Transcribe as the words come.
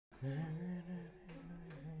Okay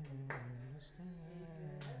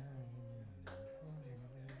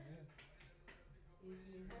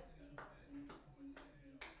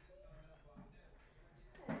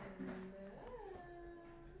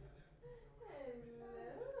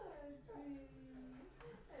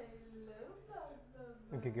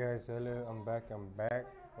guys, hello, I'm back.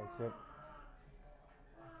 That's it.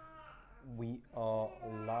 We are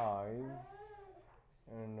live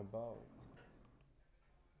and about.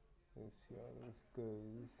 Let's see how this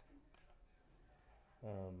goes.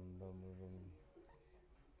 Boom, boom, boom.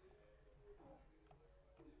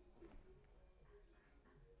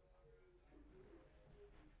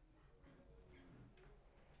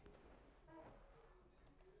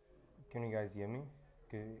 Can you guys hear me?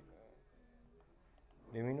 Okay.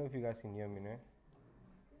 Let me know if you guys can hear me, no?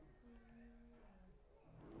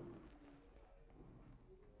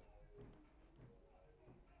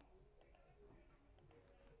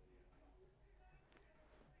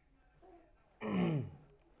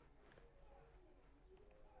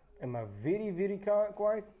 Am I very, very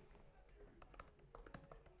quiet?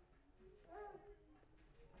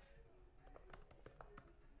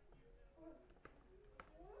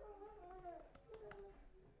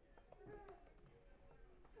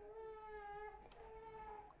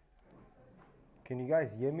 Can you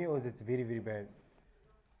guys hear me or is it very, very bad?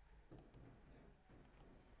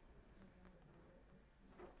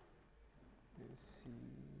 Let's see.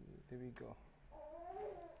 There we go.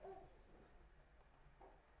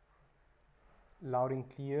 Loud and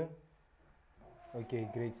clear. Okay,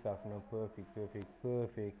 great stuff. No, perfect.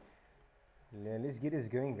 Let's get this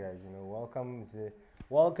going, guys. You know,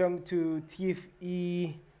 welcome to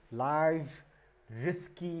TFE live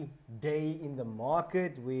risky day in the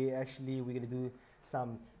market. We're gonna do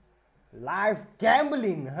some live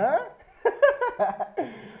gambling, huh?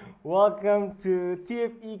 Welcome to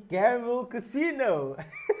TFE Gamble Casino,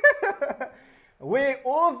 where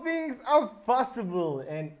all things are possible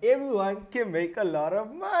and everyone can make a lot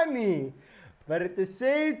of money. But at the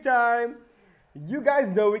same time, you guys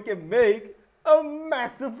know we can make a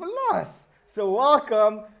massive loss. So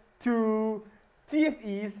welcome to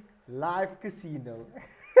TFE's live casino.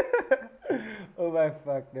 Oh my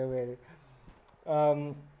fuck, no way.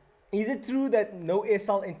 Is it true that no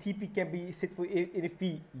SL and TP can be set for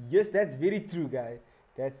NFP? Yes, that's very true, guy.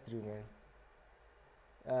 That's true, man.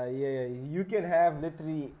 Yeah, you can have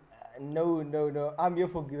literally no. I'm here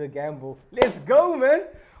for the gamble. Let's go, man.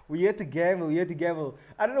 We're here to gamble.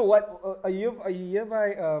 I don't know what are you here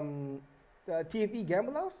by TFE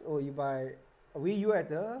Gamble House or you by where you at?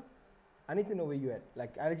 I need to know where you at.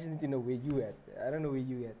 Like I just need to know where you at. I don't know where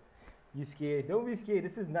you at. You scared? Don't be scared.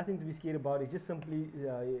 This is nothing to be scared about. It's just simply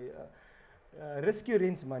risk your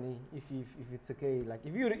rent's money if it's okay. Like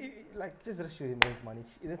if you like just risk your rent's money.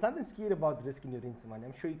 There's nothing scary about risking your rent's money.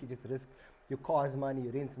 I'm sure you could just risk your car's money,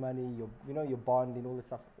 your rent's money, your bond and all this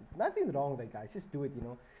stuff. Nothing wrong with that, guys. Just do it.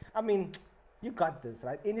 I mean, you got this,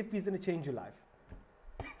 right? NFP is gonna change your life.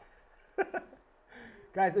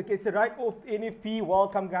 Guys, okay, so right off NFP,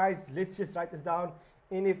 welcome guys. Let's just write this down.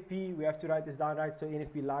 NFP, we have to write this down, right? So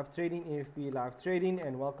NFP live trading,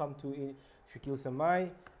 and welcome to SHAQUEL SAMAAI.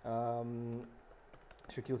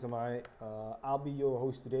 SHAQUEL SAMAAI. I'll be your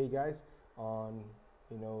host today, guys, on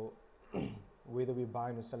whether we're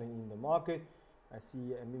buying or selling in the market. I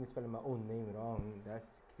see I'm even spelling my own name wrong.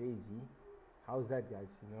 That's crazy. How's that,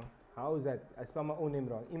 guys? How is that? I spell my own name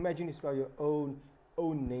wrong. Imagine you spell your own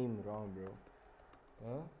name wrong, bro.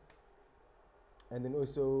 Huh? And then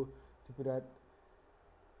also to put that,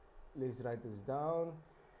 let's write this down.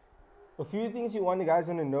 A few things you guys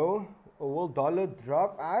want to know. Will dollar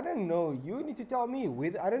drop? I don't know. You need to tell me.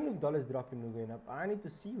 I don't know if dollar's dropping or going up. I need to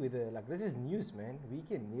see whether, like, this is news, man. We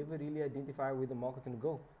can never really identify where the market's gonna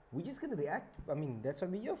go. We're just gonna react. I mean, that's what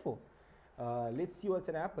we're here for. Let's see what's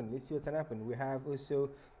gonna happen. We have also,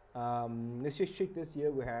 let's just check this here.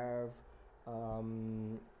 We have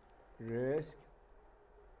risk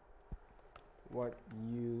what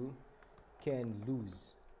you can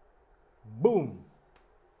lose. Boom.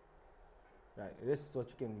 Right, this is what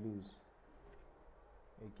you can lose.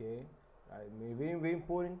 Okay, right, very, very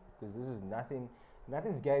important because this is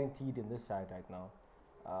nothing's guaranteed in this side right now.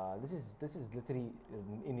 This is literally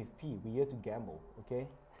NFP. We're here to gamble. Okay.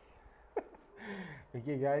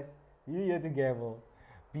 Okay, guys, you're here to gamble.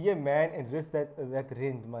 Be a man and risk that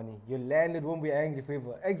rent money. Your landlord won't be angry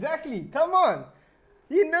forever. Exactly. Come on.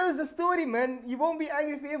 He knows the story, man. You won't be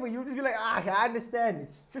angry forever. You'll just be like, I understand.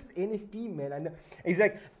 It's just NFP, man. I know. He's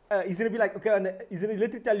like, he's gonna be like, okay, he's gonna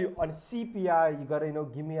literally tell you on CPI, you gotta,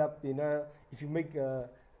 give me up, if you make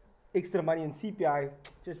extra money on CPI,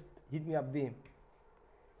 just hit me up there.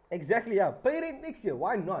 Exactly, yeah. Pay rent next year.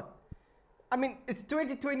 Why not? I mean, it's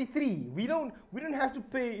 2023. We don't have to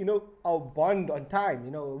pay, our bond on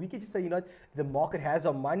time. We can just say, the market has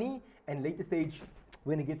our money, and later stage,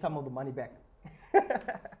 we're gonna get some of the money back.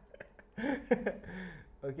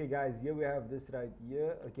 Okay, guys, here we have this right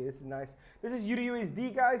here. Okay, this is nice. This is Euro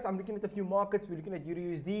USD, guys. I'm looking at a few markets. We're looking at Euro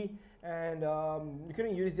USD, and looking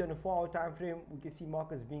at USD on a 4-hour time frame. We can see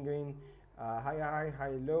markets being going higher high,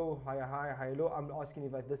 higher low, higher high, higher low. I'm asking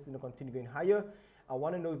if this is going to continue going higher. I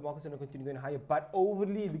want to know if markets are going to continue going higher. But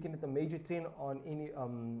overly looking at the major trend on any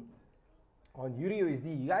on Euro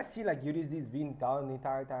USD, you guys see like Euro USD has been down the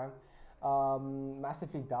entire time,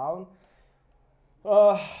 massively down.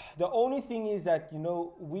 The only thing is that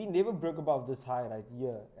we never broke above this high right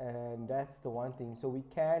here, and that's the one thing. So we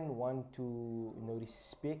can want to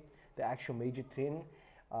respect the actual major trend.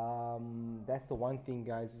 That's the one thing,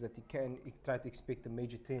 guys, is that you can try to expect the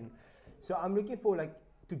major trend. So I'm looking for like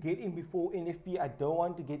to get in before NFP. I don't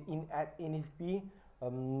want to get in at NFP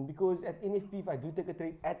because at NFP, if I do take a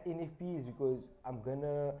trade at NFP, is because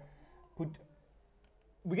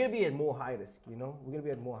we're gonna be at more high risk, we're gonna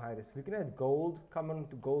be at more high risk. Looking at gold, come on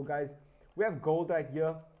to gold, guys. We have gold right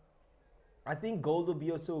here. I think gold will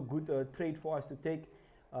be also a good trade for us to take.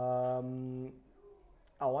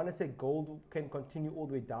 I want to say gold can continue all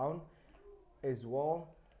the way down as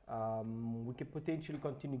well. We could potentially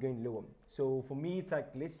continue going lower. So for me, it's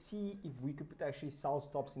like, let's see if we could actually sell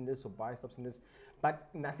stops in this or buy stops in this. But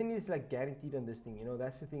nothing is like guaranteed on this thing.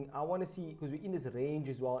 That's the thing. I want to see, because we're in this range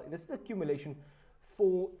as well. This is accumulation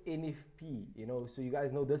for NFP, so you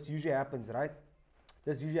guys know this usually happens, right?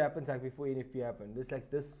 This usually happens like before NFP happens.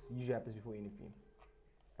 This usually happens before NFP.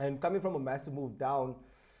 And coming from a massive move down,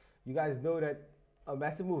 you guys know that a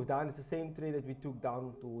massive move down is the same trade that we took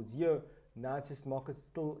down towards here. Now it's just markets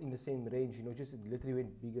still in the same range, just it literally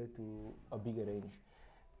went bigger to a bigger range.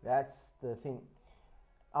 That's the thing.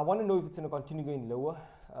 I want to know if it's going to continue going lower.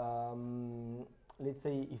 Let's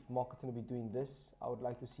say if market's going to be doing this, I would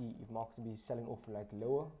like to see if markets will be selling off like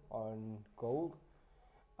lower on gold.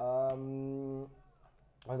 On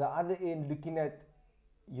the other end, looking at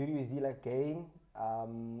Euro USD like again,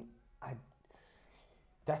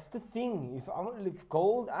 that's the thing. If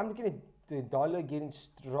gold, I'm looking at the dollar getting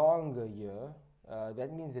stronger here.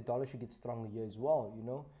 That means the dollar should get stronger here as well.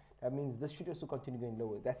 That means this should also continue going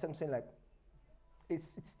lower. That's what I'm saying. Like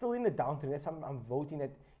it's still in a downtrend. That's how I'm voting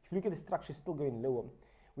that. If you look at the structure, it's still going lower.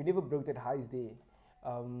 We never broke that highs there.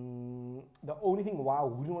 The only thing why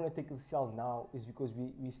we don't want to take the sell now is because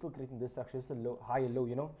we're still creating this structure. It's a higher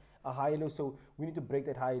low, a higher low. So we need to break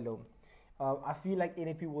that higher low. I feel like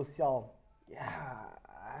NFP will sell. Yeah,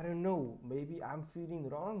 I don't know. Maybe I'm feeling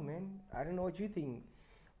wrong, man. I don't know what you think.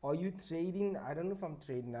 Are you trading? I don't know if I'm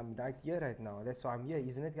trading. I'm right here right now. That's why I'm here,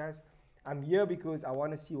 isn't it, guys? I'm here because I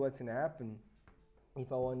want to see what's gonna happen.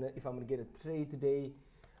 If I'm gonna get a trade today.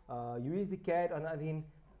 USD CAD on the other hand,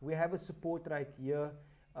 we have a support right here,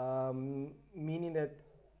 meaning that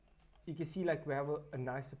you can see like we have a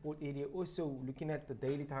nice support area. Also looking at the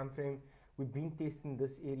daily time frame, we've been testing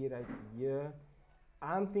this area right here.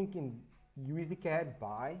 I'm thinking USD CAD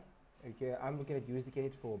buy. Okay, I'm looking at USD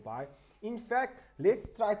CAD for a buy. In fact, let's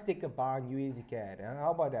try to take a buy on USD CAD.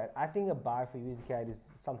 How about that? I think a buy for USD CAD is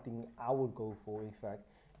something I would go for. In fact,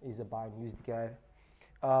 is a buy on USD CAD.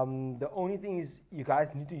 The only thing is you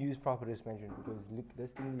guys need to use proper risk management, because look,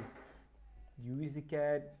 this thing is USD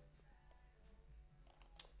CAD.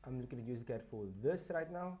 I'm looking at USD CAD for this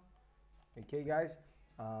right now. Okay, guys.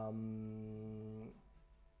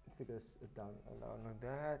 Let's take this down like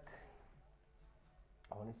that.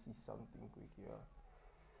 I want to see something quick here.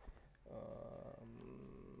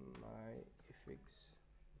 My FX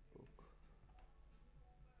book.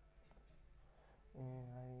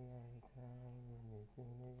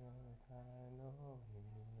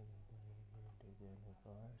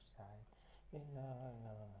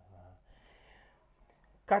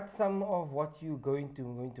 Cut some of what you're going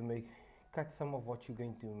to make. Cut some of what you're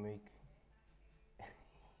going to make.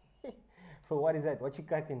 For what is that? What you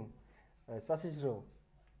cutting? Sausage roll.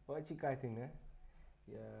 What you cutting, eh?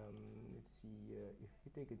 Yeah, let's see. If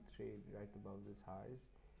we take a trade right above this highs,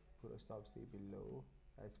 put a stop, stay below.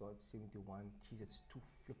 That's about 71. Jeez, that's too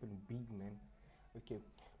flipping big, man. Okay,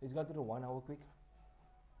 let's go to the 1 hour quick.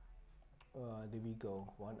 There we go.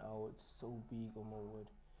 1 hour. It's so big. Oh my word.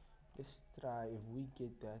 Let's try if we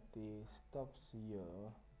get that. The stops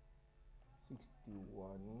here.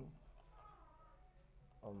 61.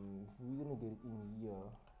 We're gonna get it in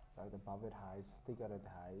here, right above it highs. Take out at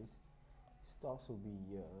highs. Stops will be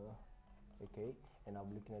here. Okay, and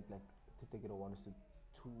I'm looking at like to take it a 1 to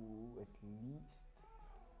 2 at least.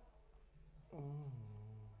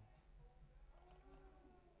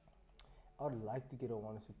 I'd like to get a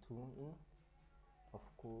 1 or 2 in, of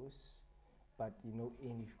course, but you know,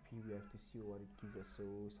 NFP, we have to see what it gives us. So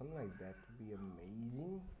something like that would be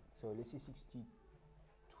amazing. So let's say 62,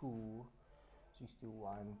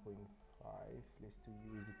 61.5. Let's do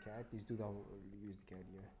use the CAD. Let's do the use the CAD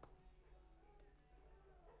here.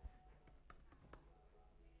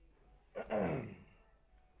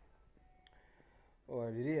 Oh,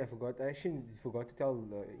 really? I forgot. I actually forgot to tell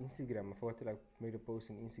Instagram. I forgot to like make a post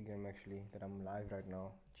on Instagram actually that I'm live right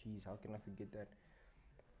now. Jeez, how can I forget that?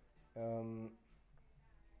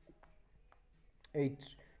 Hey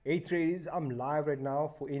traders, I'm live right now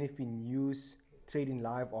for NFP News trading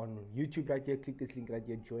live on YouTube right here. Click this link right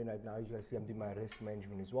here. Join right now. As you guys see, I'm doing my risk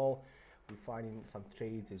management as well. We're finding some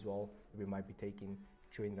trades as well we might be taking.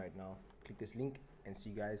 Join right now. Click this link and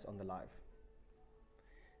see you guys on the live.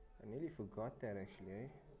 I nearly forgot that actually, eh?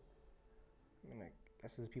 I mean, like,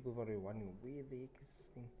 that's because people were wondering where the heck is this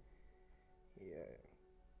thing? Yeah.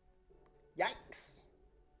 Yikes!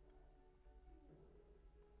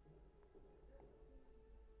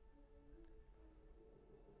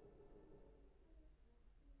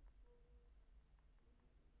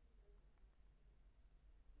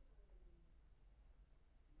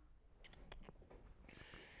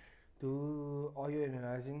 Do all you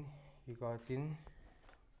analyzing you got in?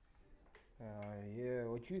 Yeah,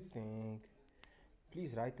 what you think?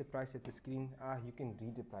 Please write the price at the screen. You can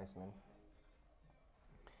read the price, man.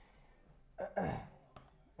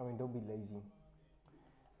 I mean, don't be lazy.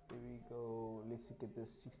 Here we go. Let's look at the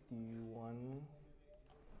 61,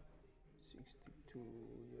 62.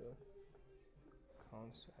 Yeah.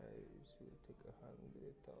 Count size. We'll take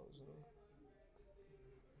 100,000.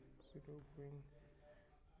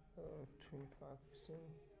 0.25%.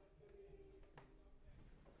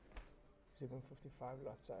 0.55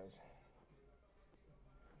 lot size.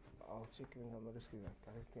 I'll check when I'm risking that. I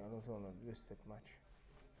think I don't want to risk that much.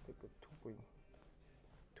 Take a 2.20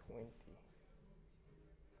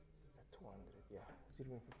 at 200. Yeah,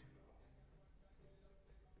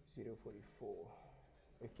 0.44.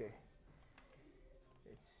 Okay.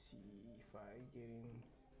 Let's see if I get in.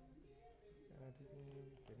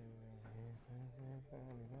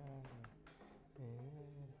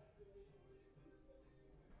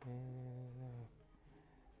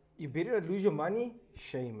 You better not lose your money.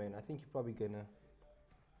 Shame, man. I think you're probably gonna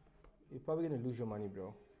lose your money,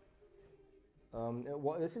 bro.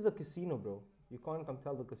 This is a casino, bro. You can't come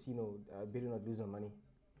tell the casino better not lose your money.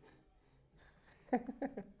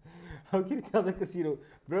 How can you tell the casino,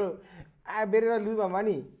 bro? I better not lose my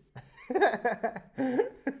money.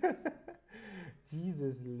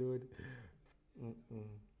 Jesus Lord,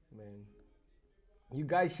 man. You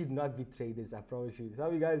guys should not be traders. I promise you. Some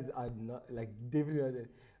of you guys are not, like, definitely not.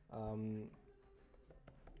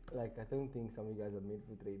 Like, I don't think some of you guys are made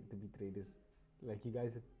to be traders. Like, you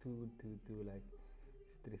guys are too like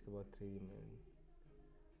stressed about trading, man.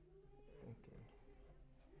 Okay.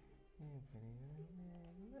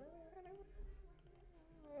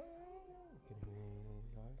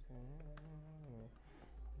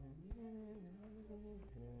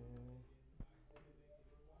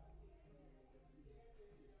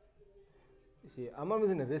 See, I'm not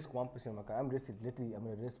going to risk 1% of my account. I'm going to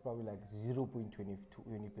risk probably like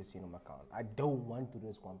 0.20% of my account. I don't want to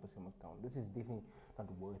risk 1% of my account. This is definitely not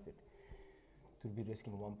worth it to be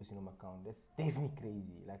risking 1% of my account. That's definitely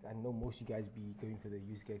crazy. Like, I know most of you guys be going for the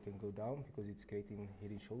use case can go down because it's creating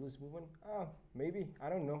head and shoulders movement. Maybe, I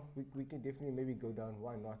don't know. We can definitely maybe go down.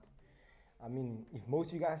 Why not? I mean, if most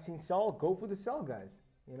of you guys seen sell, go for the sell, guys.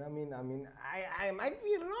 You know what I mean? I might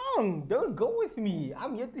be wrong. Don't go with me.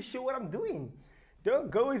 I'm here to show what I'm doing.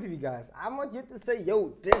 Don't go with me, guys. I'm not here to say,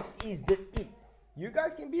 yo, this is the it. You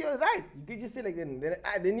guys can be alright. You can just say like,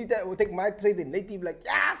 they need to take my trade. And later be like,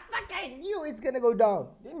 fuck, I knew it's gonna go down.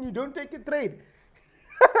 Then you don't take a trade.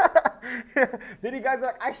 Then you guys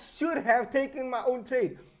are like, I should have taken my own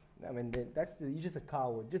trade. I mean, you're just a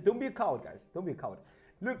coward. Just don't be a coward, guys. Don't be a coward.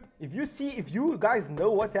 Look, if you guys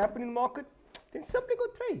know what's happening in the market, then simply go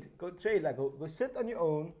trade. Go trade, like go sit on your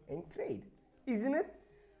own and trade. Isn't it?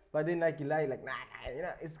 But then like you lie, like nah, you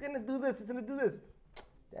know, it's gonna do this, it's gonna do this.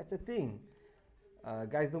 That's a thing.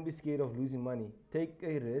 Guys, don't be scared of losing money. Take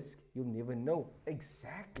a risk, you'll never know.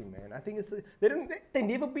 Exactly, man. I think they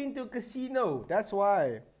never been to a casino. That's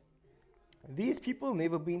why. These people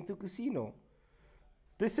never been to a casino.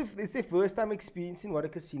 This is their first time experiencing what a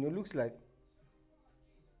casino looks like.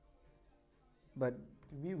 But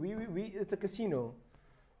we it's a casino,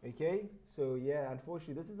 okay? So yeah,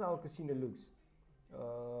 unfortunately, this is how a casino looks.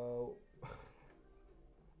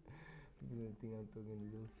 People don't think I'm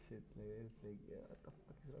talking real shit. Like, it's like, yeah, what the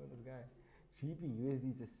fuck is wrong with this guy? GP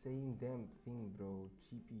USD, the same damn thing, bro.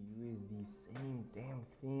 GP USD, same damn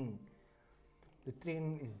thing. The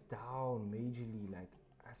trend is down majorly, like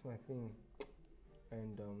that's my thing.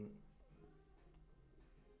 And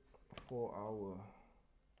 4 hour,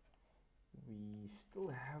 we still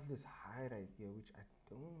have this high right here, which I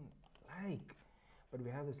don't like. But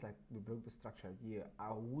we have this, like, we broke the structure here.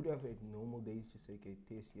 I would have at normal days just say, okay,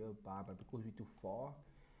 test here, buy, but because we're too far,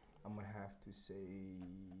 I'm gonna have to say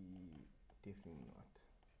definitely not.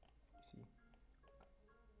 You see,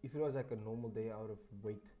 if it was like a normal day, I would have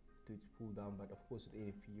wait to pull down, but of course with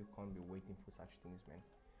NFP you can't be waiting for such things, man.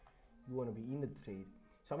 You want to be in the trade.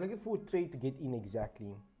 So I'm looking for a trade to get in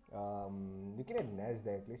exactly. Looking at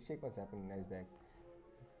Nasdaq, let's check what's happening in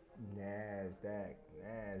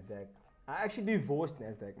Nasdaq. I actually divorced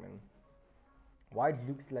Nasdaq, man. Why it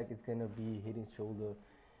looks like it's gonna be head and shoulder,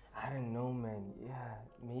 I don't know, man. Yeah,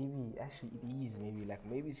 maybe actually it is.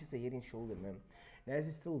 Maybe it's just a head and shoulder, man.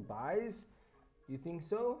 Nasdaq still buys. You think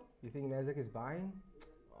so? You think Nasdaq is buying?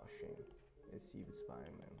 Oh, shame. Let's see if it's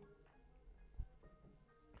buying, man.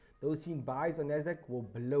 Those seen buys on Nasdaq will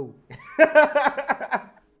blow.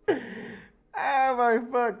 Ah, my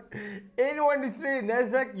fuck. Anyone who's trading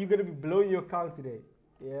Nasdaq, you're gonna be blowing your account today.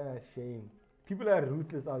 Yeah, shame. People are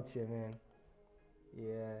ruthless out here, man.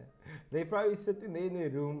 Yeah, they probably sitting there in their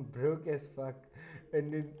room, broke as fuck,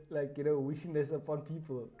 and then, like, you know, wishing this upon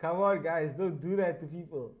people. Come on, guys, don't do that to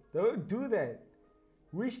people. Don't do that.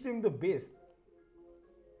 Wish them the best.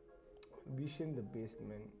 Wish them the best,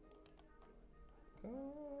 man.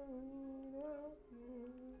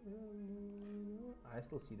 I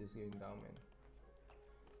still see this going down, man.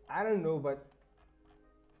 I don't know, but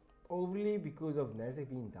overly because of Nasdaq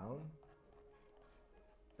being down,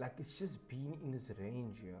 like, it's just been in this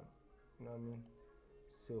range here. You know what I mean?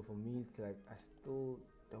 So for me, it's like I still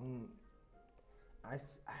don't.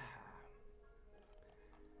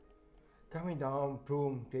 Coming down,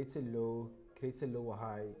 boom, creates a low, creates a lower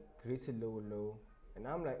high, creates a lower low, and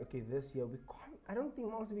I'm like, okay, this year we can't. I don't think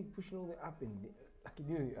markets will be pushing all the way up, and like,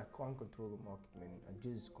 you know, I can't control the market, man. I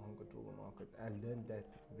just can't control the market. I learned that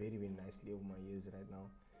very, very nicely over my years right now.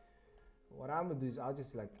 What I'm gonna do is I'll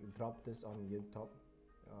just, like, drop this on your top.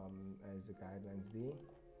 As the guidelines there,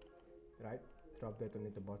 right? Drop that on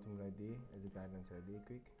at the bottom right there as the guidelines right there,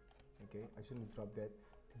 quick. Okay, I just want to drop that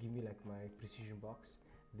to give me, like, my precision box.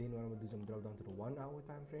 Then what I'm gonna do is I'm gonna drop down to the 1 hour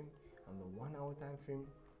time frame. On the 1 hour time frame,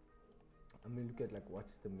 I'm gonna look at, like,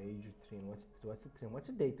 what's the major trend, what's the trend, what's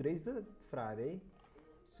the day. Today's the Friday,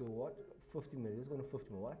 so what? 50 minutes. Let's go to 50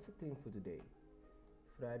 minutes. What's the trend for today?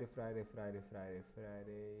 Friday.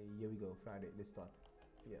 Here we go. Friday. Let's start.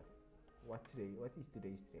 Yeah. What is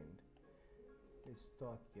today's trend? Let's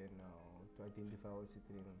start here now to identify what's the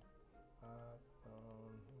trend. Up,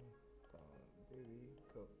 down, down. There we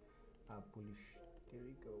go. Bullish. There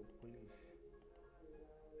we go. Bullish.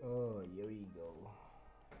 Oh, here we go.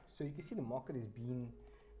 So you can see the market is being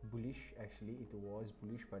bullish. Actually, it was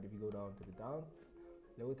bullish, but if you go down to the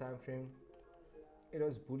lower time frame, it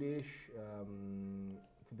was bullish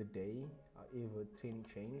for the day. However, trend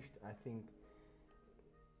changed. I think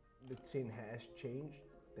the trend has changed.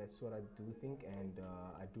 That's what I do think, and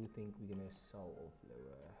I do think we're gonna sell off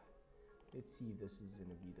lower. Let's see if this is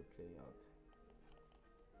gonna be the play out.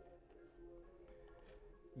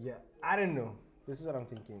 Yeah, I don't know. This is what I'm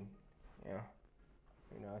thinking. Yeah,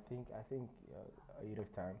 you know, I think ahead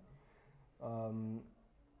of time.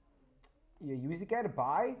 Yeah, use the guy to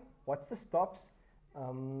buy. What's the stops?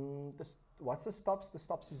 What's the stops? The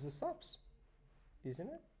stops is the stops, isn't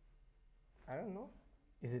it? I don't know.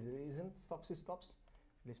 Isn't stops is stops?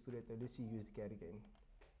 Let's put it there. Let's see use the cat again.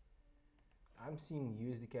 I'm seeing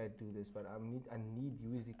use the cat do this, but I need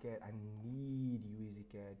use the cat. I need use the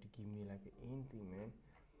cat to give me, like, an entry, man.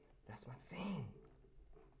 That's my thing.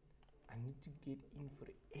 I need to get in for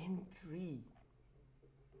the entry.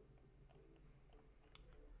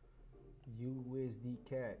 USD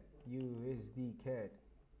cat.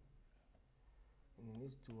 And then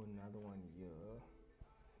let's do another one here.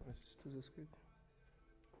 Let's do this quick.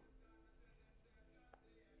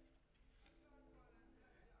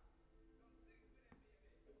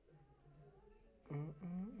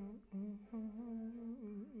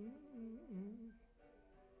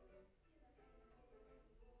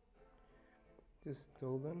 Just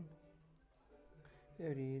hold on.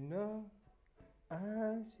 There you know,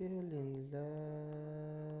 I'm still in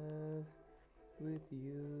love with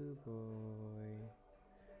you, boy.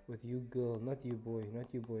 With you, girl, not you, boy,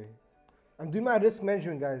 not you, boy. I'm doing my risk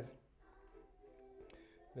management, guys.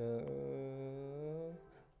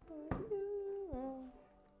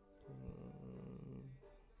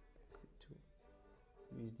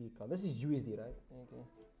 USD account. This is USD, right? Okay.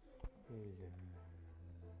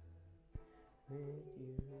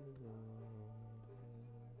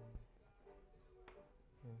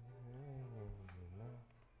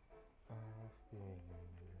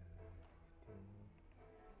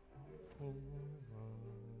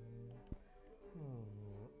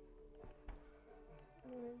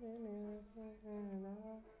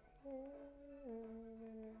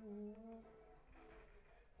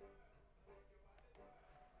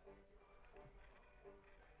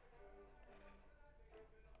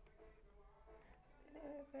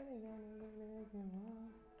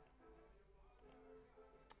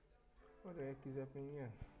 What the heck is happening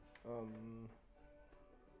here?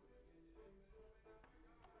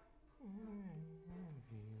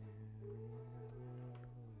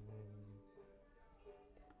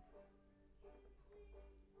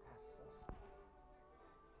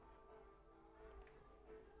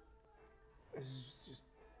 This is just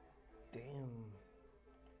damn.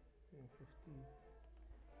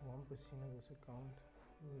 51% of this account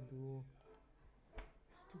will do.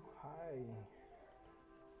 It's too high.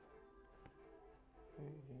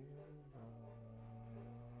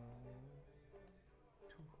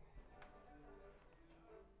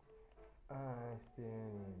 I still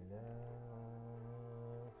in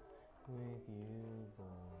love with you, boy.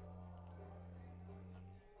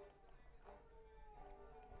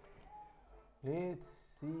 Let's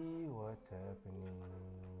see what's happening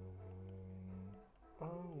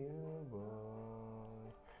on you, boy.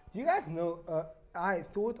 Do you guys know? I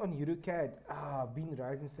thought on EuroCAD been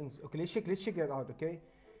rising since. Okay, let's check that out. Okay,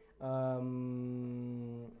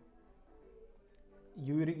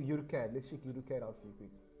 EuroCAD. Let's check EuroCAD out for you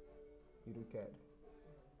quick. EuroCAD.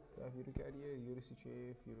 Do I have EuroCAD here?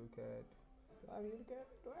 EuroCHF, EuroCAD. Do I have EuroCAD?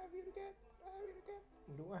 Do I have EuroCAD?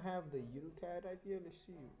 Do I have the EuroCAD right here? Let's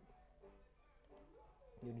see.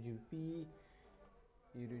 EuroGBP,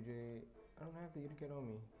 EuroJ. I don't have the EuroCAD on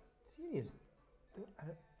me. Serious?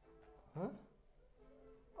 Huh?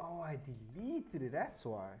 Oh, I deleted it. That's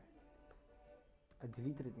why. I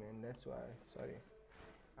deleted it, man. That's why. Sorry.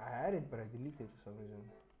 I had it, but I deleted it for some reason.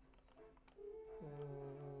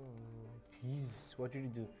 Jesus, what did you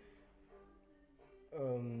do?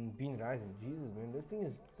 Bean rising. Jesus, man. This thing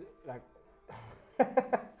is like.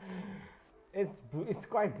 It's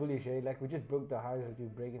quite bullish, eh? Like we just broke the highs, but you're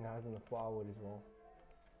breaking highs on the 4 hour as well.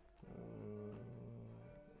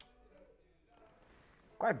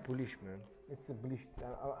 Quite bullish, man. It's a bullish.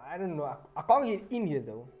 I don't know. I can't get in here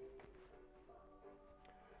though.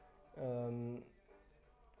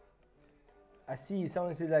 I see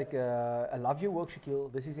someone says like, I love your work, Shaquille.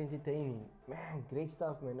 This is entertaining. Man, great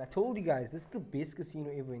stuff, man. I told you guys, this is the best casino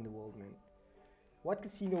ever in the world, man. What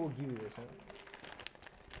casino will give you this, huh?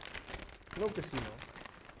 No casino.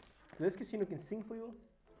 This casino can sing for you,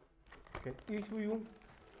 can eat for you,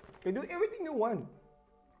 can do everything you want.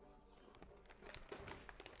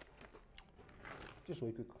 Just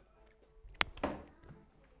wait quick.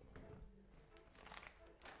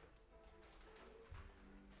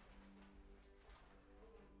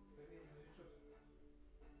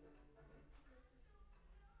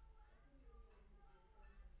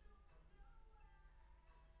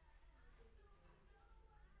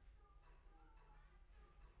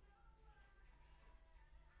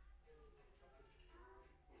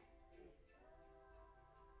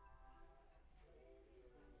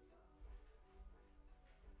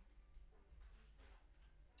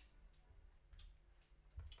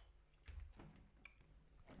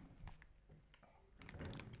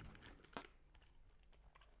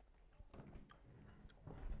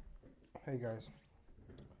 Hey guys,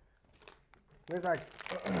 there's like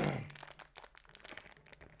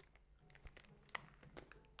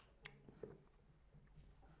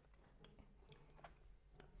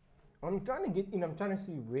I'm trying to get in. I'm trying to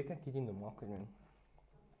see where can I get in the market, man.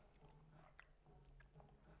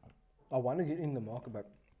 I want to get in the market, but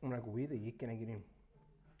I'm like, where the heck can I get in?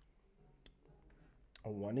 I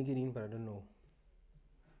want to get in, but I don't know.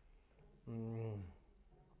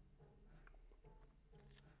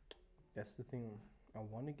 That's the thing. I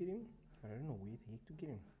want to get in, but I don't know where the heck to get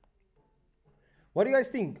in. What do you guys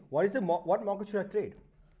think? What is what market should I trade?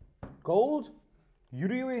 Gold,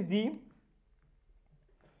 Euro USD,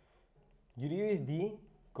 Euro USD,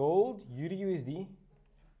 gold, Euro USD.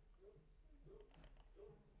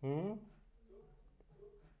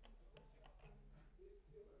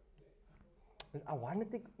 I want to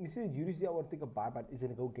take, this is USD, I want to take a buy, but it's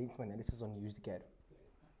going to go against my analysis on USD.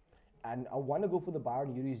 And I want to go for the buy on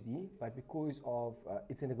USD, but because of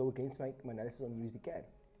it's going to go against my analysis on USD CAD.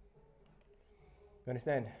 You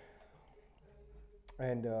understand?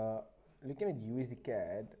 And looking at USD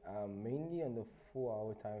CAD, mainly on the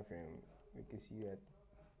 4-hour time frame, you can see that.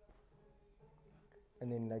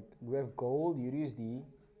 And then like we have gold, USD,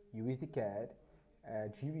 USD CAD,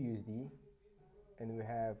 GBUSD, and we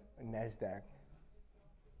have Nasdaq.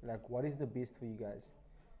 Like, what is the best for you guys?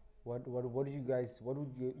 What do you guys? What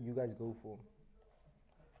would you guys go for?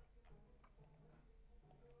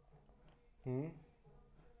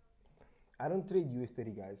 I don't trade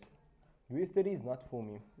US30, guys. US30 is not for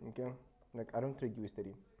me. Okay, like I don't trade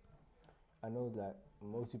US30. I know that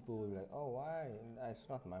most people will be like, oh, why? It's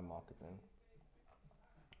not my market, man.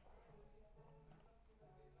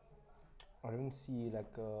 I don't see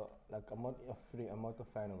like I'm not a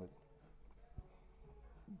fan of it.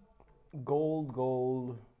 Gold,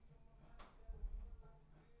 gold,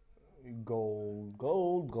 gold,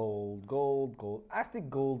 gold, gold, gold, gold. I stick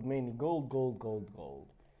gold mainly. Gold, gold, gold, gold.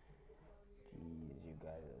 Jeez, you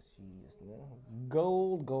guys are serious, no?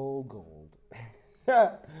 Gold, gold, gold.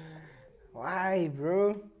 Why,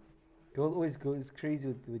 bro? Gold always goes crazy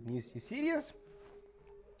with news. You serious?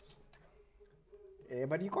 Yeah,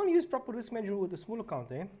 but you can't use proper risk management with a small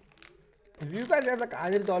account, eh? If you guys have like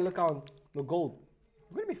 $100 account, no gold,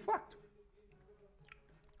 you're gonna be fucked.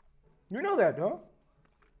 You know that, huh?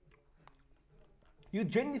 You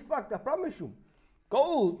genuinely fucked, I promise you.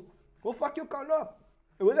 Gold, go fuck your account up.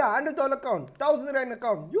 With a $100 account, R1,000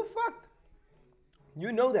 account, you fucked.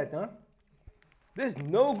 You know that, huh? There's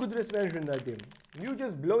no good risk management in that game. You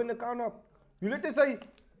just blow an account up. You let us say,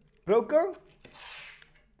 broker,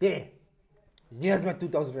 there. Here's my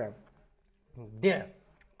 2,000 rand. There.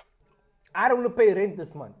 I don't want to pay rent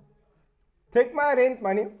this month. Take my rent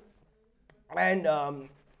money, and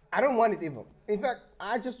I don't want it even. In fact,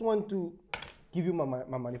 I just want to give you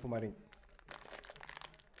my money for my rent.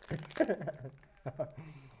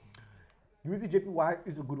 USD JPY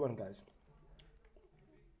is a good one, guys.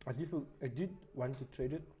 I did want to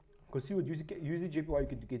trade it because see what USD JPY you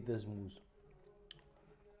can get those moves.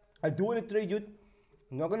 I do want to trade it.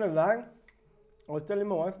 I'm not gonna lie. I was telling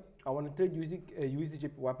my wife I want to trade USD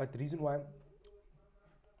JPY, but the reason why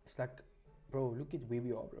it's like, bro, look at where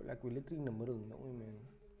we are, bro. Like we're literally in the middle of nowhere, man.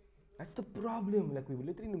 That's the problem. Like we were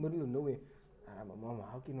literally in the middle of nowhere. My mom,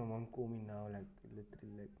 how can my mom call me now? Like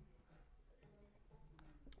literally,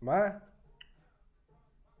 like,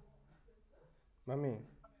 mommy,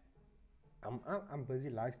 I'm busy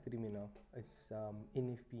live streaming now. It's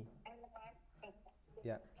NFP.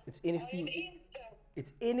 Yeah, it's NFP.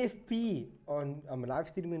 It's NFP on live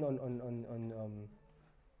streaming on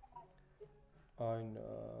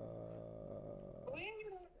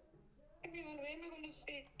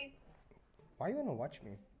why you wanna watch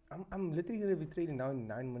me? I'm literally gonna be trading now in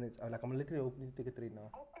 9 minutes. Like I'm literally hoping to take a trade now.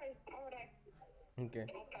 Okay, alright. Okay.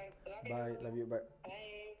 Okay. Bye. Love you. Bye.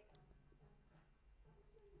 Bye.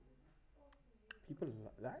 People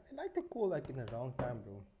like to call like in the wrong time,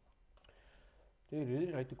 bro. They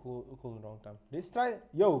really like to call in the wrong time. Let's try.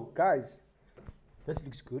 Yo, guys, this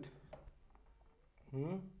looks good.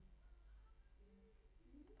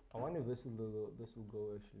 I wonder if this will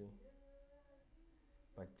go actually.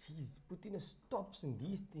 But jeez, putting a stops in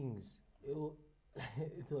these things, it'll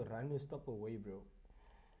run your stop away, bro.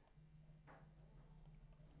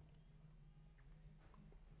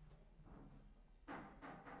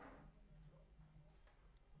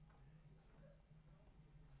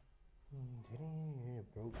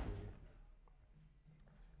 Broke.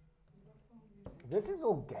 This is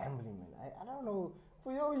all gambling, man. I don't know.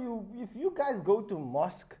 For you, if you guys go to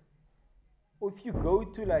mosque, or if you go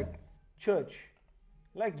to like church,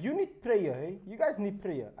 like you need prayer, hey? You guys need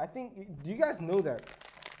prayer. I think. Do you guys know that?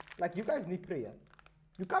 Like you guys need prayer.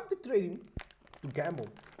 You come to trading to gamble.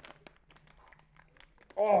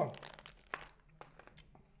 Oh,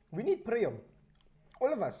 we need prayer.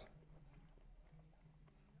 All of us.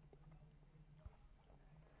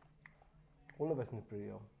 All of us need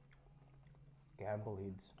prayer. Gamble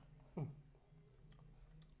heads.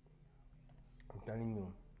 I'm telling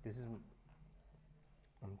you,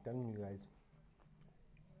 I'm telling you guys.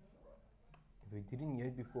 If we didn't hear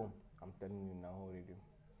it before, I'm telling you now already.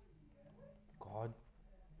 God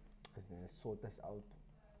is gonna sort us out.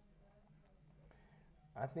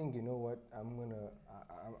 I think you know what? I'm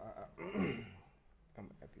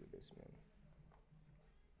happy with this, man.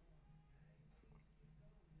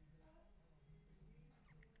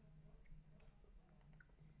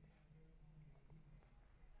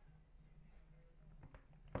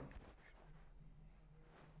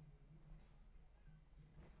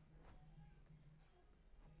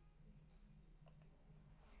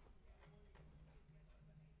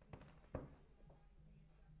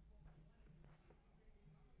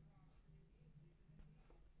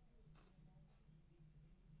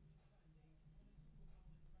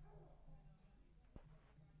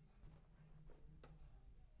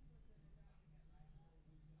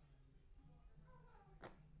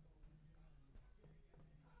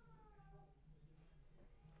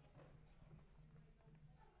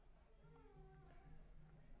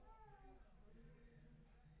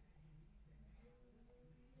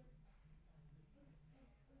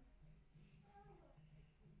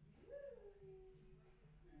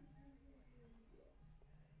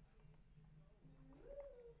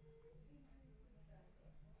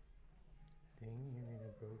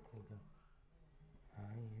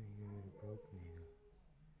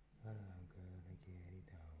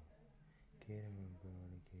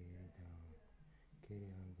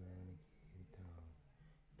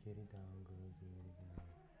 Get it down, girl, get it down.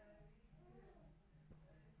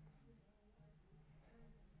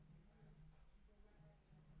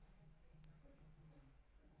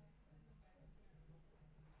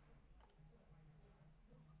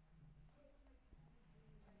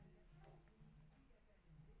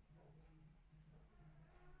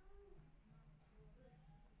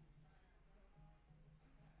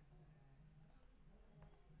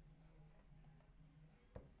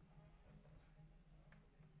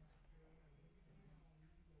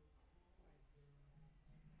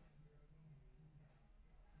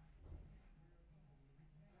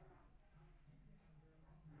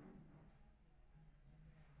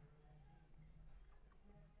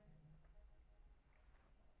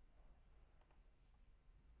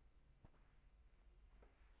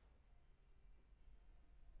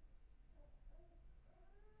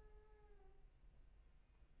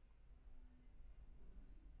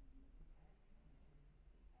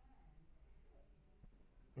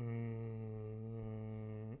 Mm.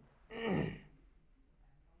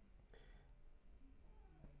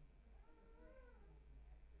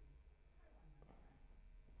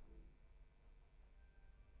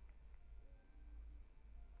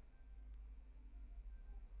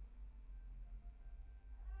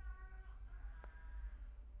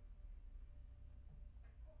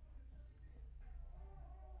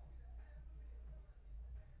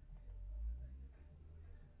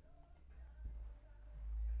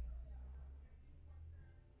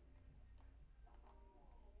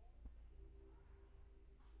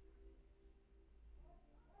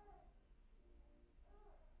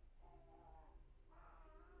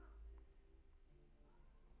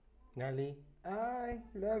 Nali, I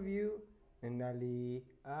love you. And Nali,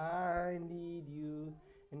 I need you.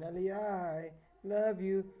 And Nali, I love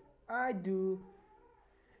you. I do.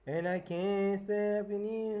 And I can't step in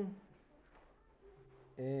you.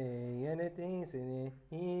 Hey, anything's in it,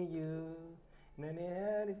 in you. And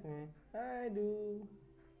anything I do.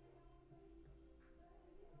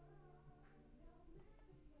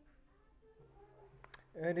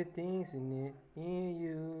 Other things in it, in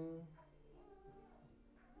you.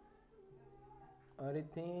 Other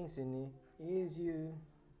things in it is you.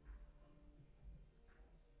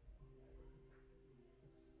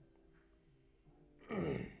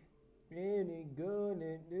 And it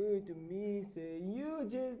gonna do to me, say you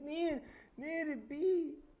just need to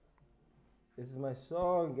be. This is my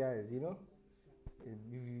song, guys. You know,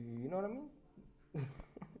 you know what I mean?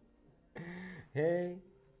 Hey,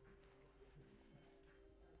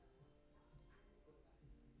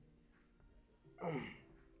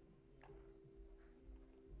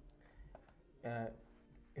 uh,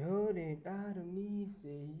 hold it out of me,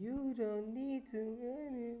 say you don't need to.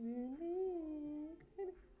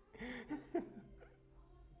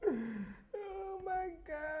 Oh my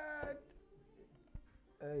God,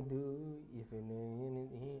 I do if you know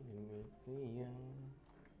anything.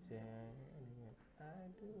 I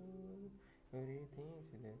do everything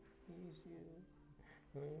that is you.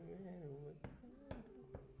 No matter what.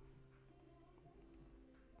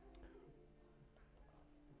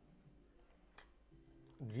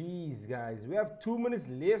 Jeez, guys, we have 2 minutes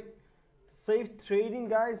left. Safe trading,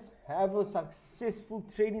 guys. Have a successful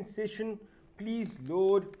trading session, please,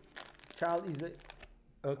 Lord. Child is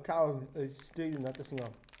a cow, a trading, not a singer.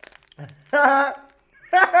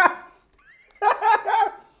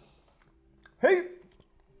 Hey,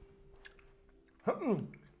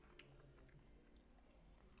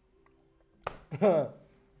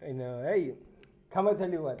 I know. Hey, come and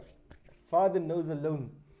tell you what. Father knows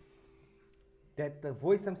alone that the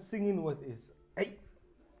voice I'm singing with is, hey,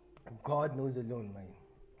 God knows alone, man.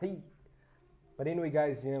 Hey. But anyway,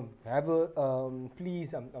 guys, have a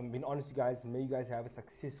please. I'm being honest, you guys. May you guys have a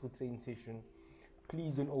successful trading session.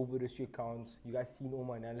 Please don't over-risk your accounts. You guys seen all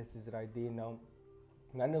my analysis right there now.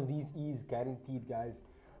 None of these is guaranteed, guys.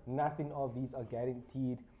 Nothing of these are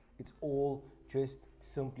guaranteed. It's all just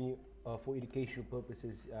simply for educational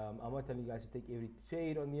purposes. I'm not telling you guys to take every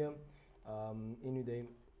trade on here. Anyway,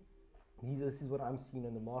 this is what I'm seeing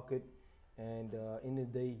on the market. And in the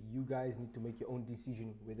day, you guys need to make your own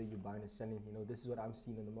decision whether you're buying or selling. You know, this is what I'm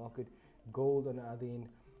seeing on the market. Gold on the other end.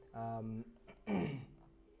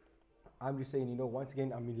 I'm just saying, once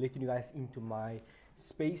again, I'm letting you guys into my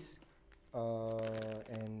space.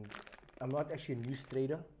 And I'm not actually a news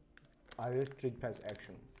trader. I just trade price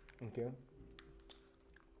action. Okay.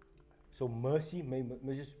 So mercy, may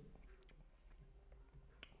just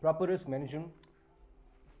proper risk management.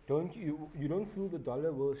 You don't feel the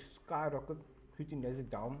dollar will skyrocket, hitting as it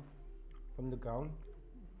down from the ground?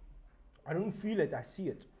 I don't feel it. I see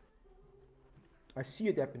it. I see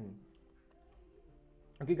it happening.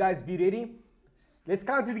 Okay, guys, be ready. Let's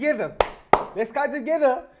count it together. Let's count it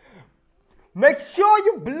together. Make sure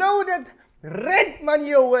you blow that red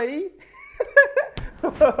money away.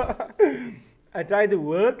 I try to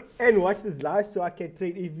work and watch this live so I can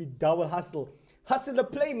trade if we double hustle. Hustle the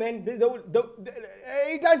play, man. Hey,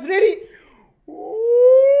 you guys ready?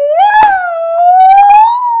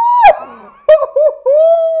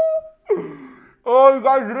 Oh, you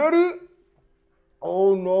guys ready?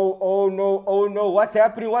 Oh no, oh no, oh no. What's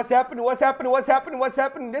happening? What's happening? What's happening? What's happening? What's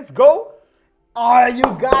happening? Let's go. Are you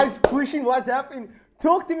guys pushing? What's happening?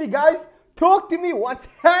 Talk to me, guys. Talk to me. What's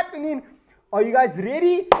happening? Are you guys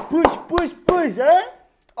ready? Push, push, push, eh?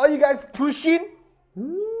 Are you guys pushing?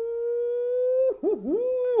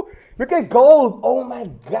 Look at gold. Oh my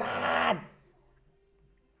God.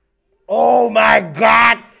 Oh my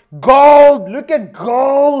God. Gold. Look at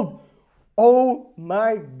gold. Oh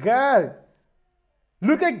my God.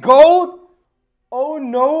 Look at gold. Oh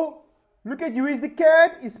no. Look at USD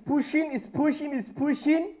CAD. It's pushing, it's pushing, it's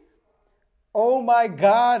pushing. Oh my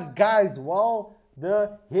God, guys. Wow,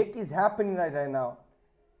 the heck is happening right now?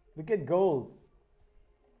 Look at gold.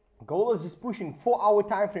 Gold is just pushing 4-hour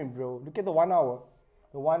time frame, bro. Look at the 1 hour.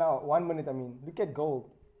 The 1 hour, 1 minute, I mean. Look at gold.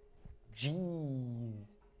 Jeez.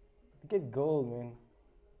 Look at gold, man.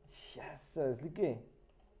 Yes, look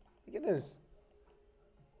at this.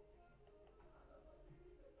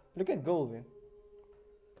 Look at gold, man.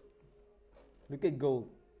 Look at gold.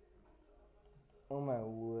 Oh my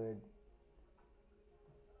word.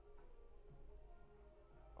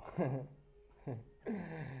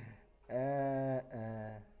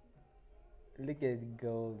 Look at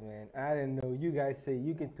gold, man. I don't know. You guys say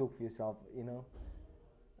you can talk for yourself, you know.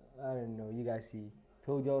 I don't know. You guys see.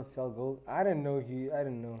 Told y'all sell gold. I don't know if you. I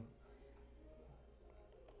don't know.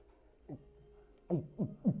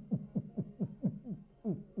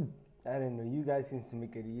 I don't know. You guys can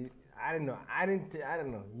make it. I don't know. I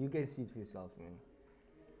don't know. You guys see it for yourself, man.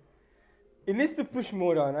 It needs to push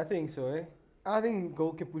more down. I think so, eh? I think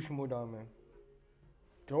gold can push more down, man.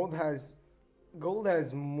 Gold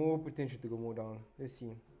has more potential to go more down. Let's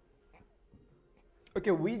see.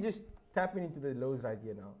 Okay, we just tapping into the lows right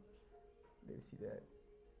here now. Let's see that.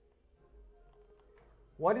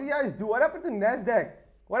 What did you guys do? What happened to NASDAQ?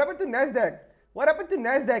 What happened to NASDAQ? What happened to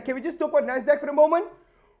NASDAQ? Can we just talk about NASDAQ for a moment?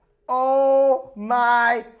 Oh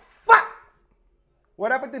my fuck!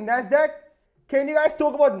 What happened to NASDAQ? Can you guys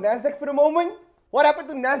talk about NASDAQ for a moment? What happened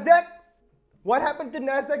to NASDAQ? What happened to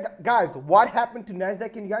NASDAQ? Guys, what happened to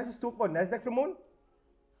NASDAQ? Can you guys just talk about NASDAQ for a moment?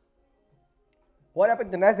 What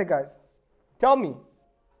happened to NASDAQ, guys? Tell me.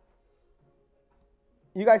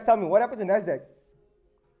 You guys tell me, what happened to NASDAQ?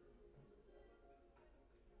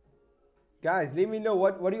 Guys, let me know,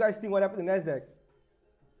 what do you guys think what happened to NASDAQ?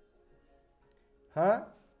 Huh?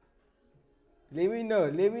 Let me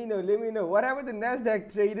know. What happened to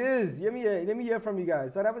NASDAQ traders? Let me hear from you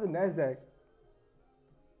guys. What happened to NASDAQ?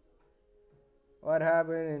 What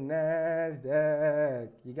happened to NASDAQ?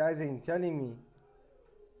 You guys ain't telling me.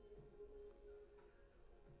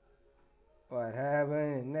 What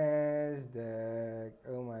happened to NASDAQ?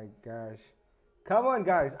 Oh my gosh. Come on,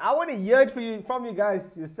 guys. I want to hear it from you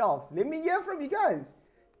guys yourself. Let me hear from you guys.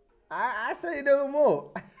 I say no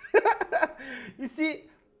more. You see,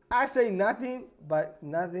 I say nothing, but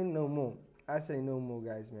nothing no more. I say no more,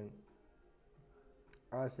 guys, man.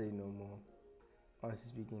 I say no more. Honestly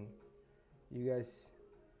speaking. You guys,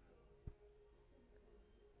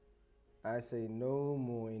 I say no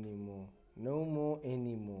more anymore. No more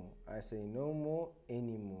anymore. I say no more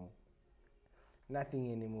anymore.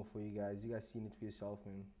 Nothing anymore for you guys. You guys seen it for yourself,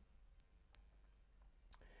 man.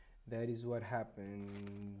 That is what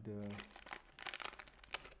happened.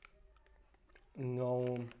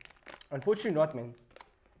 No, unfortunately not, man.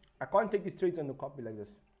 I can't take these trades on the copy like this.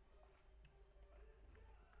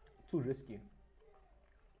 Too risky.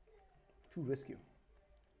 Too risky.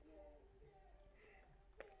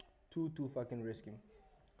 Too fucking risky.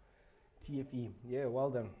 TFE. Yeah, well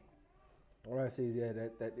done. All I say is, yeah,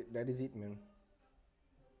 that is it, man.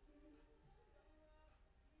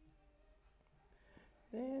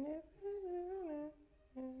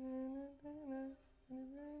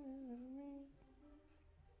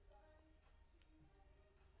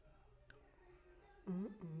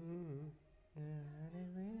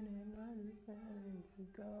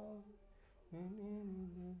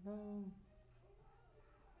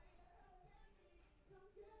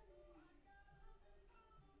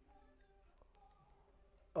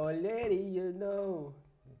 Already, you know.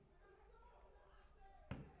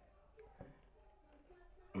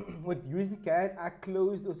 With USD CAD, I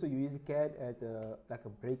closed also USD CAD at like a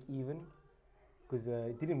break even, because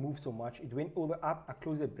it didn't move so much. It went all the way up. I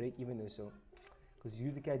closed at break even or so, because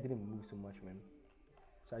USD CAD didn't move so much, man.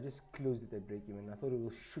 So I just closed it at break even. I thought it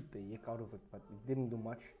will shoot the heck out of it, but it didn't do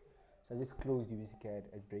much. So I just closed USD CAD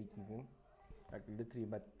at break even, like literally.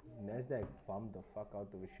 But Nasdaq bombed the fuck out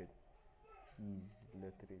of the shit. Jeez,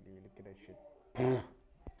 literally, look at that shit.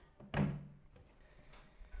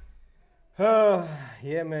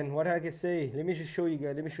 Yeah, man. What I can say? Let me just show you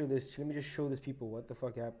guys. Let me show this. Let me just show these people what the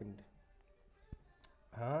fuck happened.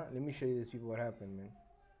 Huh? Let me show you these people what happened, man.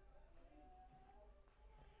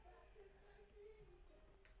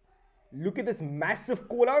 Look at this massive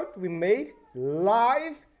call out we made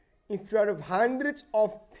live in front of hundreds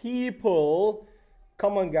of people.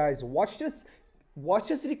 Come on, guys. Watch this. Watch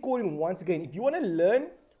this recording once again. If you want to learn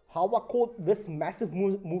how I called this massive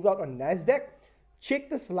move out on Nasdaq, check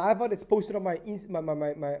this live out. It's posted on my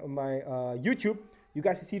YouTube. You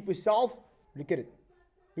guys can see it for yourself. Look at it.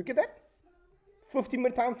 Look at that.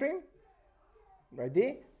 15-minute time frame. Right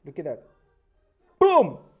there. Look at that.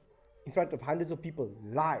 Boom! In front of hundreds of people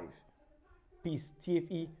live. Peace.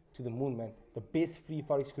 TFE to the moon, man. The best free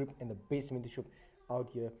forex group and the best mentorship out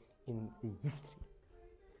here in the history.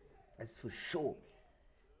 That's for sure.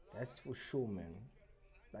 That's for sure, man.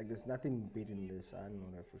 Like, there's nothing better than this. I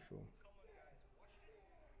know that for sure.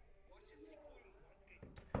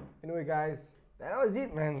 Anyway, guys, that was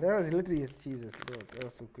it, man. That was literally it. Jesus, that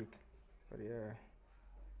was so quick. But yeah.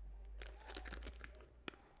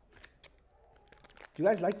 Do you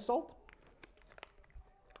guys like salt?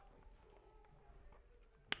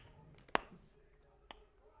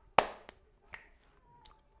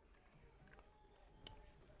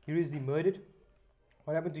 USD murdered.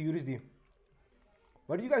 What happened to USD?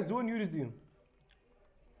 What did you guys do on USD?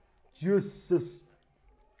 Jesus.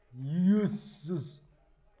 Jesus.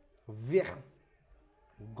 Weg.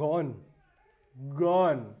 Gone.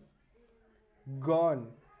 Gone. Gone.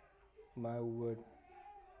 My word.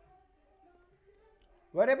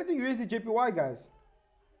 What happened to USD JPY, guys?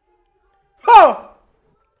 Oh!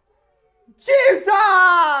 Jesus!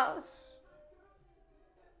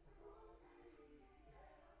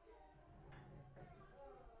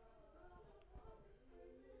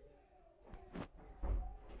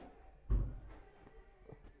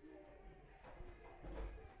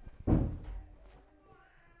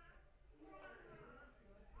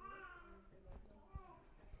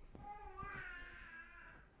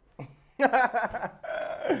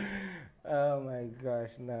 Oh my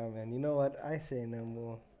gosh, nah, man. You know what? I say no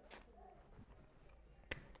more.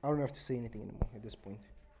 I don't have to say anything anymore at this point.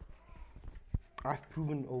 I've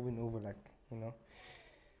proven over and over, like, you know.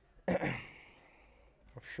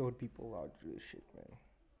 I've showed people how to do this shit, man.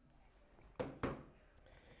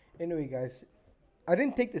 Anyway, guys, I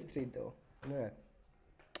didn't take this trade though. You know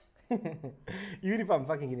that. Even if I'm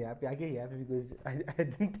fucking getting happy, I get happy because I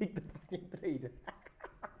didn't take the fucking trade.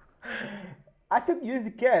 I took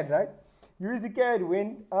USD CAD, right? USD CAD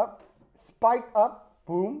went up, spiked up,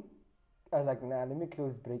 boom. I was like, nah, let me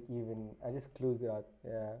close break even. I just closed it out.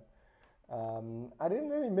 Yeah. I didn't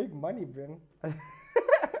really make money, bro.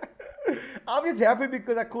 I'm just happy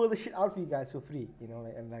because I called the shit out for you guys for free, you know,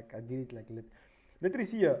 like, and like I did it like literally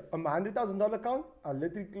see here on my $100,000 account. I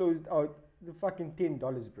literally closed out the fucking $10,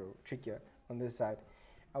 bro. Check here on this side.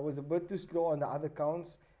 I was a bit too slow on the other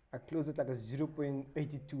accounts. I closed it like a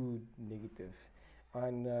 0.82 negative.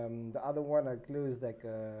 And the other one I closed like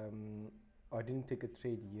I didn't take a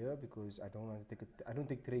trade here because I don't want to take I don't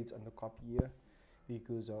take trades on the copy here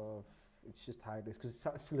because of it's just high risk because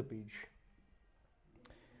it's slippage.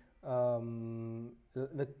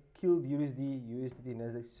 The killed USD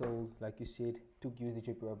Nasdaq sold, like you said, took USD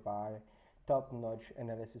JPY buy, top notch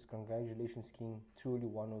analysis. Congratulations, King. Truly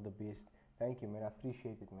one of the best. Thank you, man. I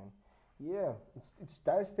appreciate it, man. Yeah, it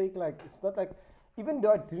does take like, it's not like, even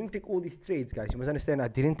though I didn't take all these trades, guys, you must understand I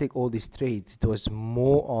didn't take all these trades. It was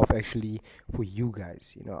more of actually for you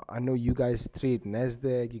guys. You know, I know you guys trade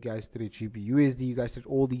Nasdaq, you guys trade GBUSD, you guys trade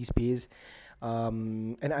all these pairs.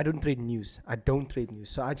 And I don't trade news. I don't trade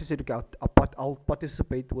news. So I just said, okay, I'll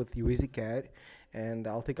participate with USD CAD and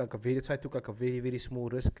I'll take like so I took like a very, very small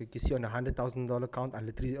risk. Like you see on a $100,000 account, I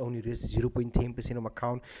literally only risked 0.10% of my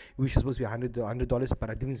account, which is supposed to be $100, but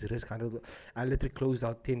I didn't risk 100. I literally closed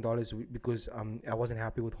out $10 because I wasn't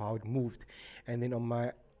happy with how it moved. And then on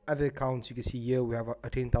my other accounts, you can see here, we have a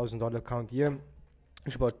 $10,000 account here.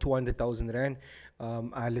 It's about 200,000 Rand.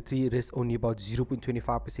 I literally risked only about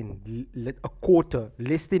 0.25%, a quarter,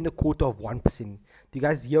 less than a quarter of 1%. Do you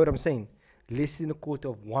guys hear what I'm saying? Less than a quarter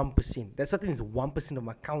of 1%. That's something is 1% of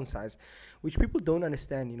my account size, which people don't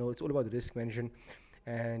understand. You know, it's all about risk management.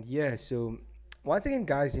 And yeah, so once again,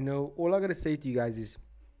 guys, you know, all I gotta say to you guys is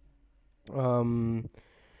Um,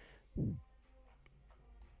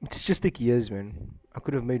 it's just take years, man. I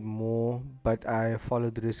could have made more, but I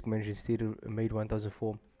followed the risk management instead of made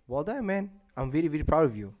 1004. Well done, man. I'm very, very proud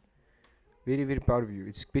of you. Very, very proud of you.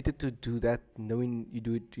 It's better to do that knowing you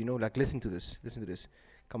do it, like listen to this. Listen to this.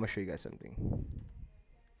 Come, I'll show you guys something.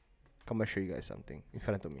 Come, I'll show you guys something in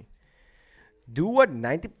front of me. Do what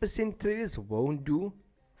 90% traders won't do.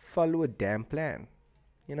 Follow a damn plan.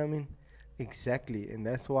 You know what I mean? Exactly. And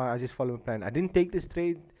that's why I just follow a plan. I didn't take this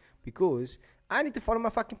trade because I need to follow my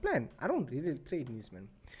fucking plan. I don't really trade news, man.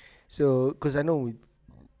 So, because I know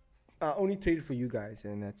I only trade for you guys,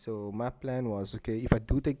 and that. So my plan was, okay, if I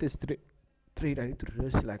do take this trade, I need to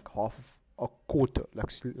risk like half a quarter,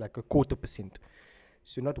 like a quarter percent.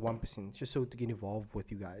 So not 1%, just so to get involved with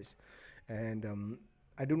you guys. And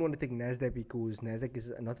I don't want to take Nasdaq because Nasdaq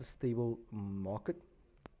is not a stable market.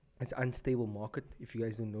 It's unstable market. If you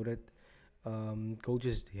guys don't know that, gold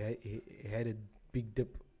just had a big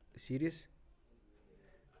dip. Serious?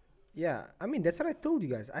 Yeah, I mean that's what I told you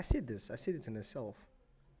guys. I said this. I said it's in itself.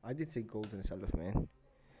 I did say gold's in a sell-off, man.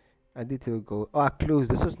 I did tell gold. Oh, I closed.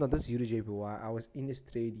 This was not this UJPY. I was in this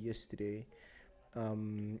trade yesterday.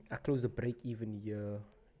 I closed the break even here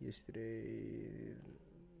yesterday.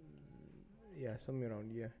 Yeah, somewhere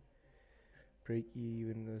around here. Break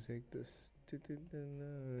even was like this.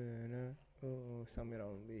 Oh, somewhere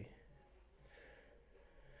around there.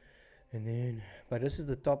 And then, but this is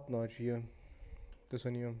the top notch here. This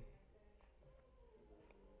one here.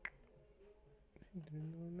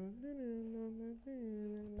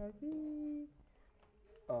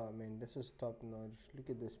 Oh man, this is top notch. Look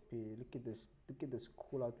at this pay. Look at this. Look at this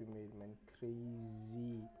call out we made, man.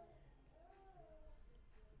 Crazy.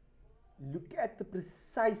 Look at the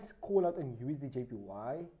precise call out on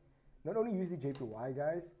USD Not only USD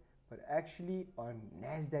guys, but actually on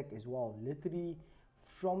Nasdaq as well. Literally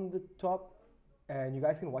from the top, and you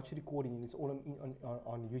guys can watch the recording. And it's all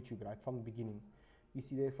on YouTube, right from the beginning. You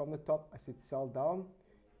see there from the top, I said sell down.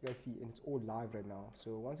 You guys see, and it's all live right now.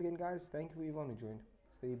 So once again, guys, thank you for everyone who joined.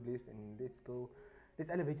 Stay blessed, and let's go. Let's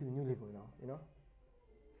elevate to the new level now. You know.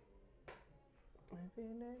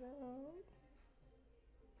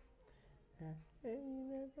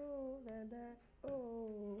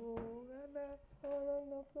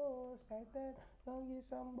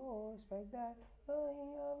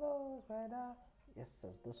 Yes,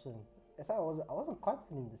 that's this one. If I wasn't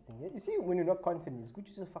confident in this thing. You see, when you're not confident, it's good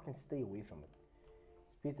to just fucking stay away from it.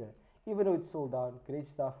 It's better. Even though it's sold out, great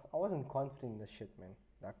stuff. I wasn't confident in this shit, man.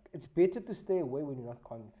 Like, it's better to stay away when you're not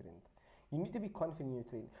confident. You need to be confident in your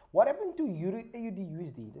trade. What happened to AUD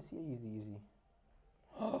USD? Let's see AUD USD.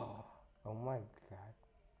 Oh my god.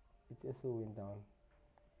 It also went down.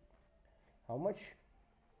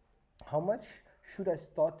 How much should I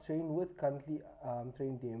start trading with? Currently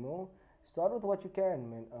trading demo. Start with what you can,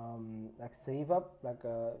 man. Like save up like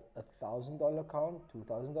a $1,000 account,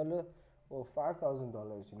 $2,000 or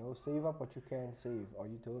 $5,000. You know, save up what you can save. Or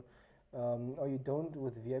you don't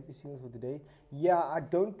with VIP signals for today. Yeah, I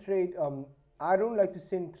don't trade. I don't like to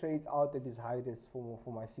send trades out that is high risk for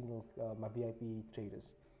my signal, my VIP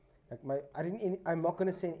traders. Like I'm not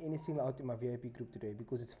gonna send any signal out to my VIP group today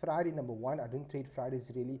because it's Friday. Number one, I don't trade Fridays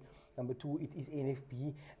really. Number two, it is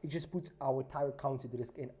NFP. It just puts our entire accounts at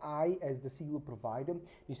risk, and I, as the signal provider,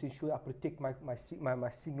 need to ensure I protect my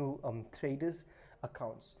signal traders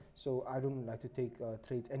accounts. So I don't like to take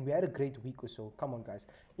trades, and we had a great week or so. Come on, guys!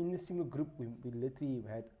 In the single group, we literally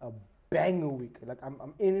had a banger week. Like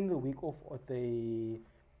I'm ending the week off with a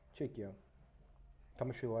check here. Come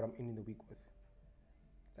and show you what I'm ending the week with.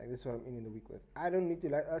 Like this is what I'm ending the week with. I don't need to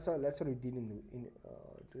like that's what we did in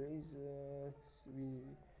today's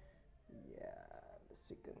the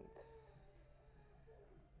second.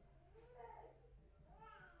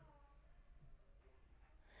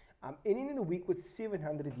 I'm ending the week with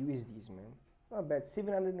 700 USDs, man. Not bad.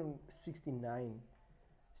 769.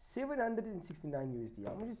 769 USD.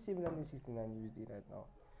 How much is 769 USD right now?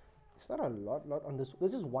 It's not a lot on this.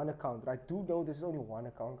 This is one account. I do know this is only one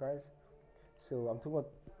account, guys. So I'm talking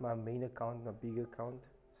about my main account, my big account.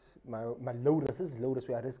 My low risk. This is low risk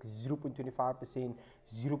where I risk 0.25%,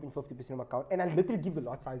 0.50% of my account, and I literally give the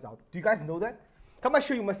lot size out. Do you guys know that? Come, I'll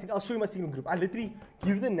show you my signal group. I literally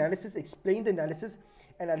give the analysis, explain the analysis,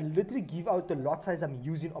 and I literally give out the lot size I'm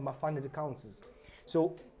using on my funded accounts.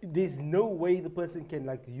 So there's no way the person can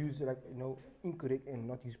like use incorrect and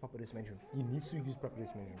not use proper risk management. You need to use proper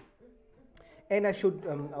risk management. And I showed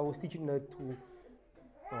I was teaching the tool.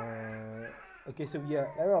 Okay, so yeah,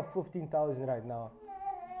 I have 15,000 right now.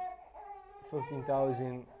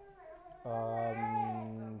 15,000.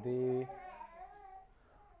 They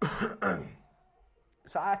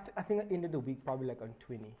So I think at the end of the week probably like on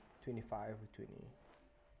 20, 25 or 20,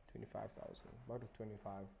 25,000. About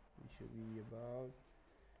 25. We should be about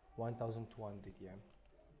 1,200. Yeah.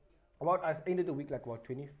 About at the end of the week like what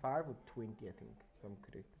 25 or 20 I think if I'm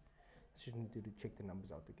correct. Just need to check the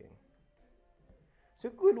numbers out again. It's a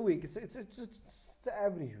good week. It's an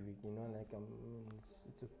average week, you know. Like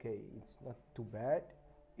it's okay. It's not too bad.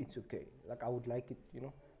 It's okay. Like I would like it, you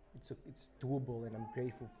know. It's doable, and I'm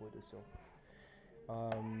grateful for this. So,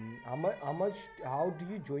 how do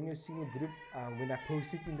you join your single group? When I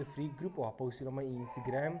post it in the free group or I post it on my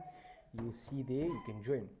Instagram, you'll see there. You can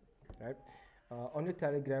join, right? On your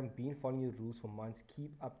Telegram, been following your rules for months.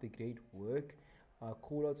 Keep up the great work.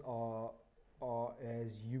 Callouts are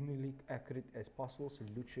as humanly accurate as possible.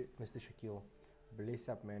 Salute you, Mr. Shaquille. Bless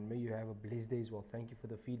up, man. May you have a blessed day as well. Thank you for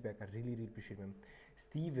the feedback. I really, really appreciate it, man.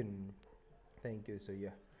 Steven, thank you. So, yeah.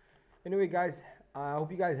 Anyway, guys, I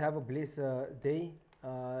hope you guys have a blessed day.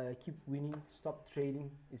 Keep winning. Stop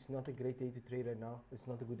trading. It's not a great day to trade right now. It's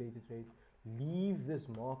not a good day to trade. Leave this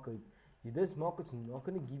market. This market's not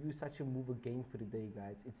going to give you such a move again for the day,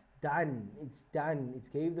 guys. It's done. It's done.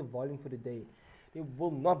 It gave the volume for the day. It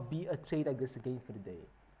will not be a trade like this again for the day.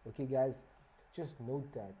 Okay, guys? Just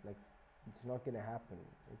note that. Like, it's not going to happen.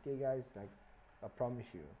 Okay, guys? Like, I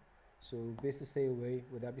promise you. So, best to stay away.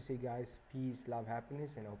 With that being said, guys, peace, love,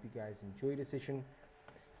 happiness, and I hope you guys enjoy the session.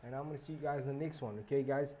 And I'm going to see you guys in the next one. Okay,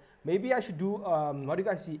 guys? Maybe I should do, what do you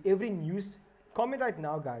guys see? Every news. Comment right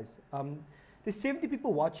now, guys. There's 70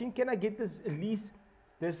 people watching. Can I get this, at least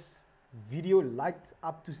this video liked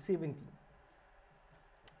up to 70?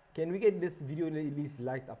 Can we get this video at least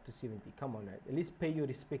liked up to 70? Come on, right? At least pay your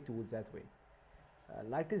respect towards that way.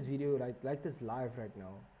 Like this video, like this live right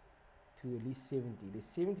now to at least 70. There's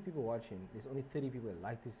 70 people watching. There's only 30 people that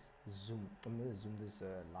like this Zoom. I'm gonna Zoom this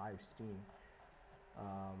live stream.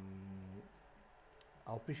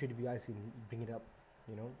 I'll appreciate if you guys can bring it up,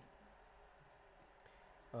 you know.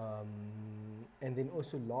 And then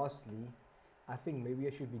also lastly, I think maybe I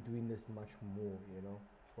should be doing this much more, you know.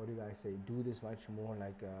 What do you guys say? Do this much more,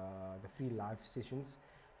 like the free live sessions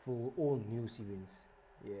for all news events.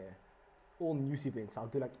 Yeah, all news events. I'll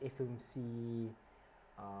do like FMC.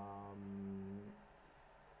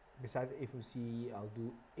 Besides FMC, I'll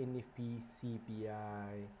do NFP,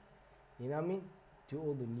 CPI. You know what I mean? Do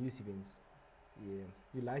all the news events. Yeah,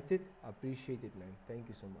 you liked it? I appreciate it, man. Thank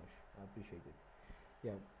you so much. I appreciate it.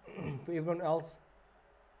 Yeah. For everyone else,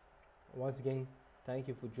 once again, thank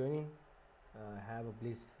you for joining. Have a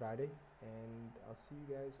blessed Friday, and I'll see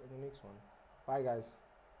you guys on the next one. Bye, guys.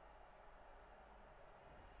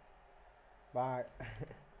 Bye.